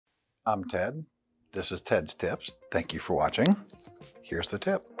I'm Ted. This is Ted's Tips. Thank you for watching. Here's the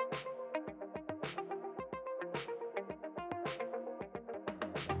tip.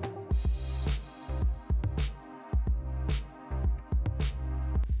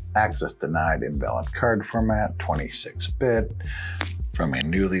 Access denied, invalid card format, 26-bit, from a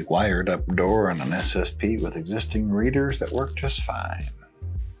newly wired up door and an SSP with existing readers that work just fine.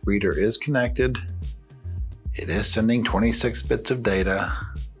 Reader is connected. It is sending 26 bits of data.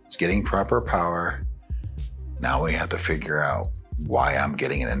 It's getting proper power. Now we have to figure out why I'm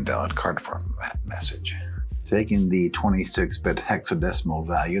getting an invalid card format message. Taking the 26-bit hexadecimal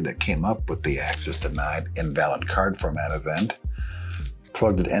value that came up with the access denied invalid card format event,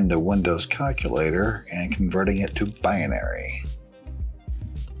 plugged it into Windows Calculator and converting it to binary.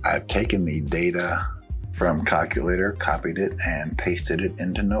 I've taken the data from Calculator, copied it, and pasted it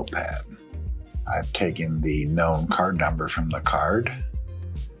into Notepad. I've taken the known card number from the card,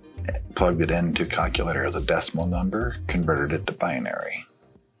 plugged it into Calculator as a decimal number, converted it to binary.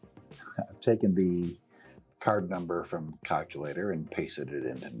 I've taken the card number from Calculator and pasted it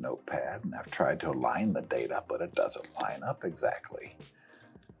into Notepad, and I've tried to align the data, but it doesn't line up exactly.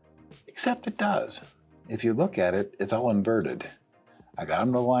 Except it does. If you look at it, it's all inverted. I got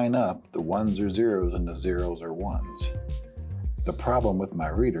them to line up. The ones are zeros and the zeros are ones. The problem with my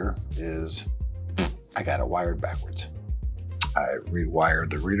reader is I got it wired backwards. I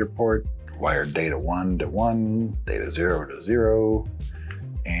rewired the reader port, wired data 1 to 1, data 0 to 0,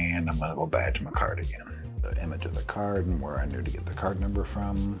 and I'm gonna go badge my card again. The image of the card and where I knew to get the card number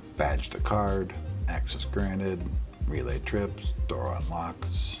from, badge the card, access granted, relay trips, door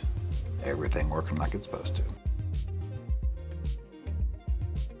unlocks, everything working like it's supposed to.